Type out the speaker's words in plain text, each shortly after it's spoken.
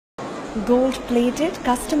Gold-plated,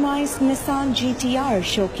 customized Nissan GT R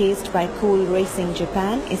showcased by Cool Racing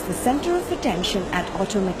Japan is the center of attention at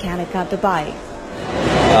Automechanica Dubai.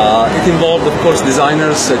 It involved, of course,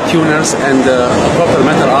 designers, tuners, and a proper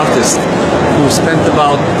metal artist who spent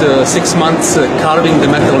about 6 months carving the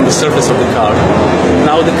metal on the surface of the car.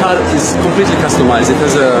 Now the car is completely customized. It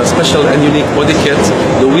has a special and unique body kit.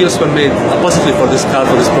 The wheels were made appositely for this car,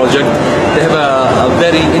 for this project. They have a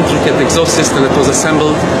very intricate exhaust system that was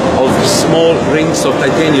assembled of small rings of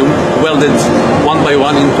titanium welded one by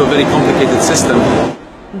one into a very complicated system.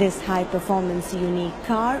 This high-performance unique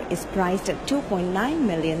car is priced at 2.9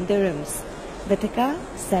 million dirhams. Batika,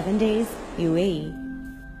 7 days, UAE.